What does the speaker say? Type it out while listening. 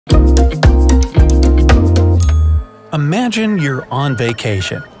Imagine you're on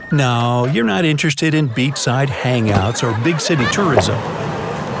vacation. No, you're not interested in beachside hangouts or big city tourism.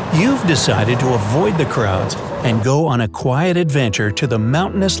 You've decided to avoid the crowds and go on a quiet adventure to the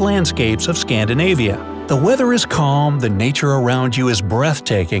mountainous landscapes of Scandinavia. The weather is calm, the nature around you is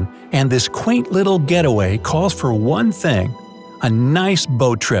breathtaking, and this quaint little getaway calls for one thing: a nice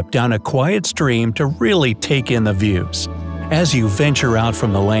boat trip down a quiet stream to really take in the views. As you venture out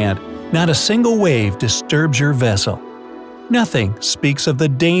from the land, not a single wave disturbs your vessel. Nothing speaks of the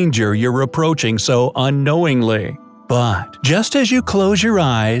danger you're approaching so unknowingly. But just as you close your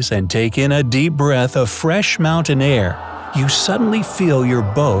eyes and take in a deep breath of fresh mountain air, you suddenly feel your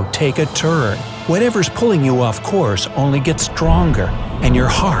boat take a turn. Whatever's pulling you off course only gets stronger, and your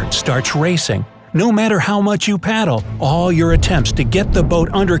heart starts racing. No matter how much you paddle, all your attempts to get the boat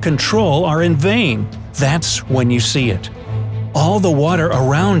under control are in vain. That's when you see it. All the water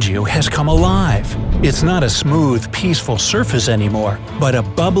around you has come alive. It's not a smooth, peaceful surface anymore, but a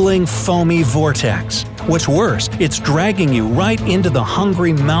bubbling, foamy vortex. What's worse, it's dragging you right into the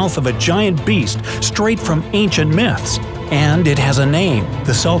hungry mouth of a giant beast straight from ancient myths. And it has a name: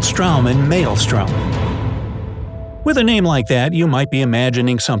 the Saltstraumen Maelstrom. With a name like that, you might be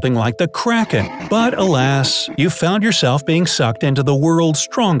imagining something like the Kraken. But alas, you found yourself being sucked into the world's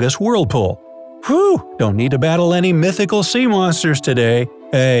strongest whirlpool. Whew! Don't need to battle any mythical sea monsters today.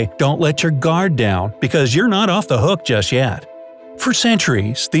 Hey, don't let your guard down, because you're not off the hook just yet. For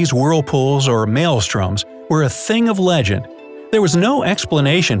centuries, these whirlpools or maelstroms were a thing of legend. There was no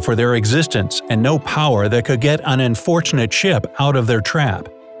explanation for their existence and no power that could get an unfortunate ship out of their trap.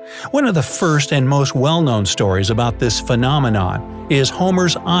 One of the first and most well-known stories about this phenomenon is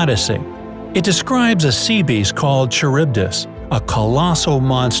Homer's Odyssey. It describes a sea beast called Charybdis, a colossal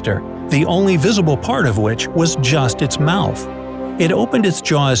monster, the only visible part of which was just its mouth. It opened its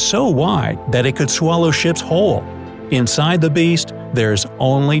jaws so wide that it could swallow ships whole. Inside the beast, there's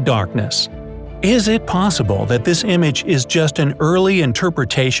only darkness. Is it possible that this image is just an early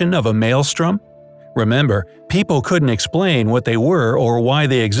interpretation of a maelstrom? Remember, people couldn't explain what they were or why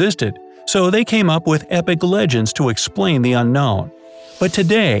they existed, so they came up with epic legends to explain the unknown. But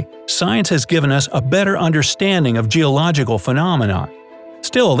today, science has given us a better understanding of geological phenomena.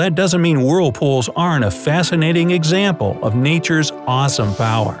 Still, that doesn't mean whirlpools aren't a fascinating example of nature's awesome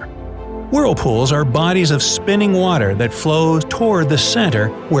power. Whirlpools are bodies of spinning water that flow toward the center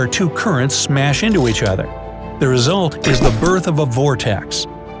where two currents smash into each other. The result is the birth of a vortex.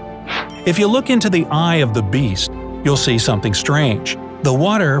 If you look into the eye of the beast, you'll see something strange. The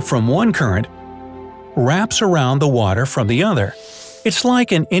water from one current wraps around the water from the other. It's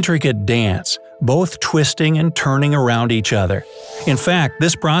like an intricate dance, both twisting and turning around each other. In fact,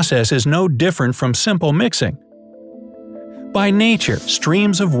 this process is no different from simple mixing. By nature,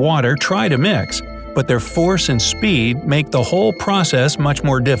 streams of water try to mix, but their force and speed make the whole process much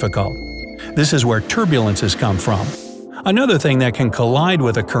more difficult. This is where turbulences come from. Another thing that can collide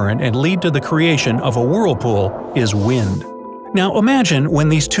with a current and lead to the creation of a whirlpool is wind. Now imagine when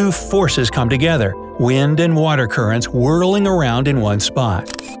these two forces come together, wind and water currents whirling around in one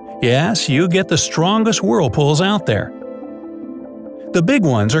spot. Yes, you get the strongest whirlpools out there. The big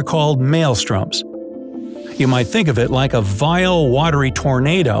ones are called maelstroms. You might think of it like a vile, watery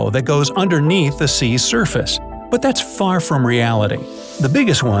tornado that goes underneath the sea's surface. But that's far from reality. The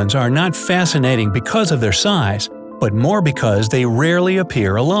biggest ones are not fascinating because of their size, but more because they rarely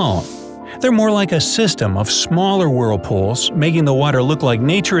appear alone. They're more like a system of smaller whirlpools, making the water look like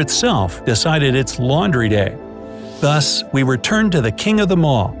nature itself decided it's laundry day. Thus, we return to the king of them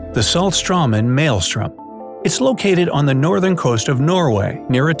all, the Saltstraumen Maelstrom. It's located on the northern coast of Norway,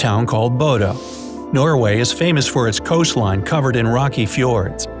 near a town called Bodø. Norway is famous for its coastline covered in rocky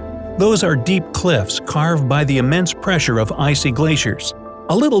fjords. Those are deep cliffs carved by the immense pressure of icy glaciers.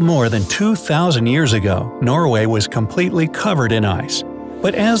 A little more than 2,000 years ago, Norway was completely covered in ice.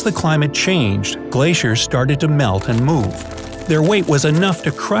 But as the climate changed, glaciers started to melt and move. Their weight was enough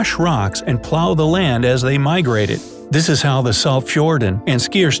to crush rocks and plow the land as they migrated. This is how the Saltfjorden and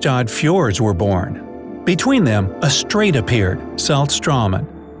Skierstad fjords were born. Between them, a strait appeared, Saltstraumen.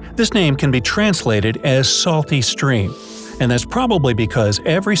 This name can be translated as salty stream, and that's probably because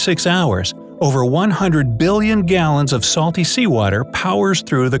every 6 hours, over 100 billion gallons of salty seawater powers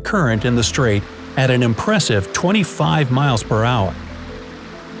through the current in the strait at an impressive 25 miles per hour.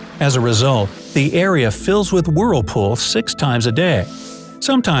 As a result, the area fills with whirlpools 6 times a day.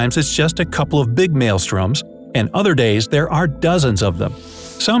 Sometimes it's just a couple of big maelstroms, and other days there are dozens of them.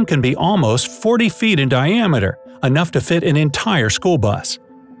 Some can be almost 40 feet in diameter, enough to fit an entire school bus.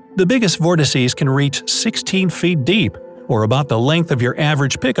 The biggest vortices can reach 16 feet deep, or about the length of your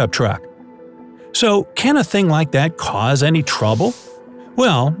average pickup truck. So, can a thing like that cause any trouble?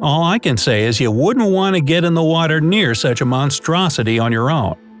 Well, all I can say is you wouldn't want to get in the water near such a monstrosity on your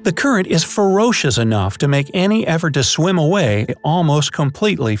own. The current is ferocious enough to make any effort to swim away almost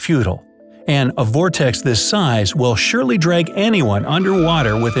completely futile. And a vortex this size will surely drag anyone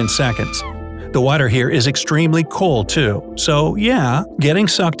underwater within seconds. The water here is extremely cold too, so yeah, getting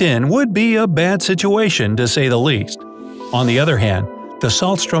sucked in would be a bad situation to say the least. On the other hand, the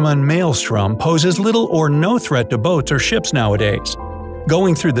Saltstraumen Maelstrom poses little or no threat to boats or ships nowadays.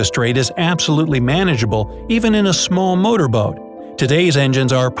 Going through the strait is absolutely manageable even in a small motorboat. Today's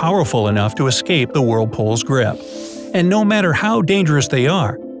engines are powerful enough to escape the Whirlpool's grip. And no matter how dangerous they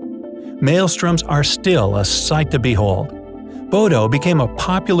are, maelstroms are still a sight to behold. Bodo became a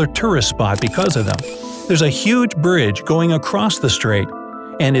popular tourist spot because of them. There's a huge bridge going across the strait,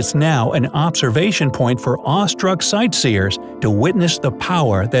 and it's now an observation point for awestruck sightseers to witness the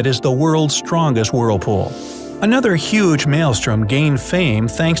power that is the world's strongest whirlpool. Another huge maelstrom gained fame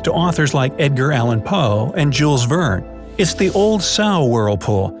thanks to authors like Edgar Allan Poe and Jules Verne. It's the Old Sow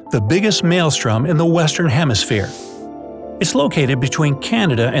Whirlpool, the biggest maelstrom in the Western Hemisphere. It's located between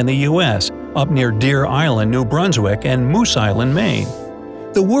Canada and the US, up near Deer Island, New Brunswick, and Moose Island, Maine.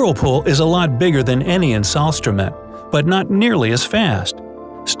 The whirlpool is a lot bigger than any in Saltstraumen, but not nearly as fast.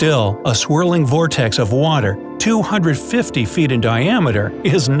 Still, a swirling vortex of water 250 feet in diameter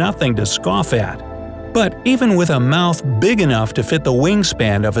is nothing to scoff at. But even with a mouth big enough to fit the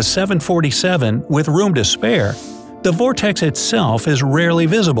wingspan of a 747 with room to spare, the vortex itself is rarely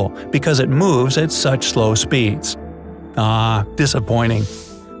visible because it moves at such slow speeds. Ah, disappointing.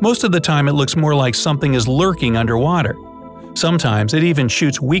 Most of the time it looks more like something is lurking underwater. Sometimes it even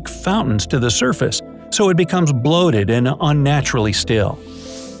shoots weak fountains to the surface, so it becomes bloated and unnaturally still.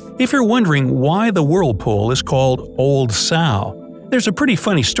 If you're wondering why the whirlpool is called Old Sow, there's a pretty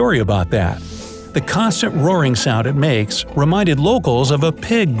funny story about that. The constant roaring sound it makes reminded locals of a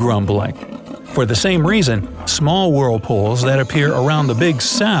pig grumbling. For the same reason, small whirlpools that appear around the big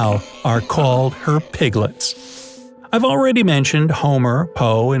sow are called her piglets. I've already mentioned Homer,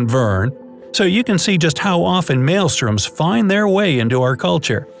 Poe, and Verne, so you can see just how often maelstroms find their way into our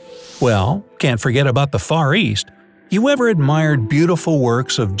culture. Well, can't forget about the Far East. You ever admired beautiful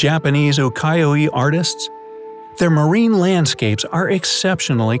works of Japanese ukiyo-e artists? Their marine landscapes are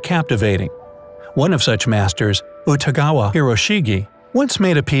exceptionally captivating. One of such masters, Utagawa Hiroshige, once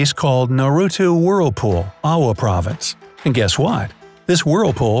made a piece called Naruto Whirlpool, Awa Province. And guess what? This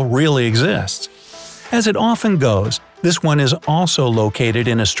whirlpool really exists. As it often goes, this one is also located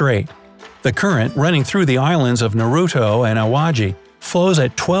in a strait. The current running through the islands of Naruto and Awaji flows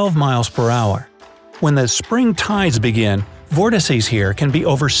at 12 miles per hour. When the spring tides begin, vortices here can be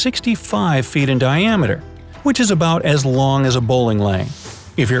over 65 feet in diameter, which is about as long as a bowling lane.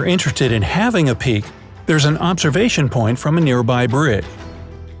 If you're interested in having a peek, there's an observation point from a nearby bridge.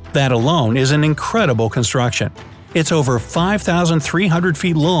 That alone is an incredible construction. It's over 5,300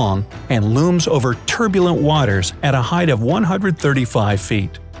 feet long and looms over turbulent waters at a height of 135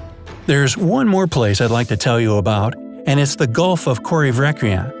 feet. There's one more place I'd like to tell you about, and it's the Gulf of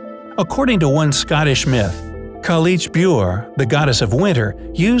Corryvreckan. According to one Scottish myth, Cailleach Bure, the goddess of winter,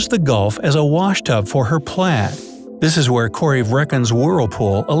 used the gulf as a washtub for her plaid. This is where Corryvreckan's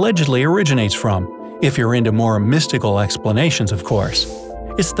whirlpool allegedly originates from, if you're into more mystical explanations, of course.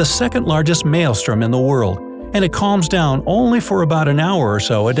 It's the second largest maelstrom in the world, and it calms down only for about an hour or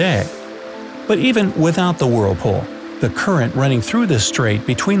so a day. But even without the whirlpool, the current running through this strait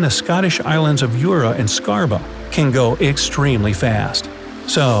between the Scottish islands of Jura and Scarba can go extremely fast.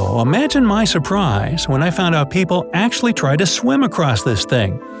 So imagine my surprise when I found out people actually try to swim across this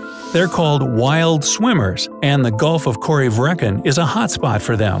thing. They're called wild swimmers, and the Gulf of Corryvreckan is a hotspot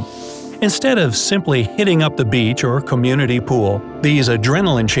for them. Instead of simply hitting up the beach or community pool, these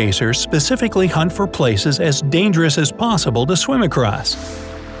adrenaline chasers specifically hunt for places as dangerous as possible to swim across.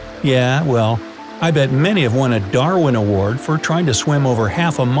 Yeah, well, I bet many have won a Darwin Award for trying to swim over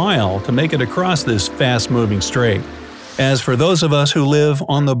half a mile to make it across this fast-moving strait. As for those of us who live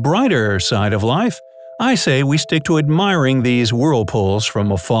on the brighter side of life, I say we stick to admiring these whirlpools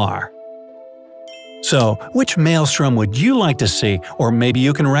from afar. So, which maelstrom would you like to see, or maybe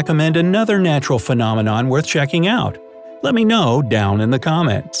you can recommend another natural phenomenon worth checking out? Let me know down in the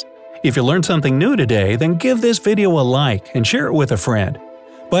comments. If you learned something new today, then give this video a like and share it with a friend.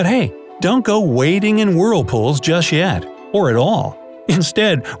 But hey, don't go wading in whirlpools just yet, or at all.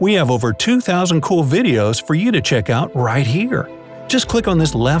 Instead, we have over 2,000 cool videos for you to check out right here. Just click on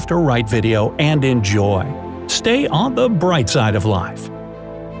this left or right video and enjoy. Stay on the bright side of life.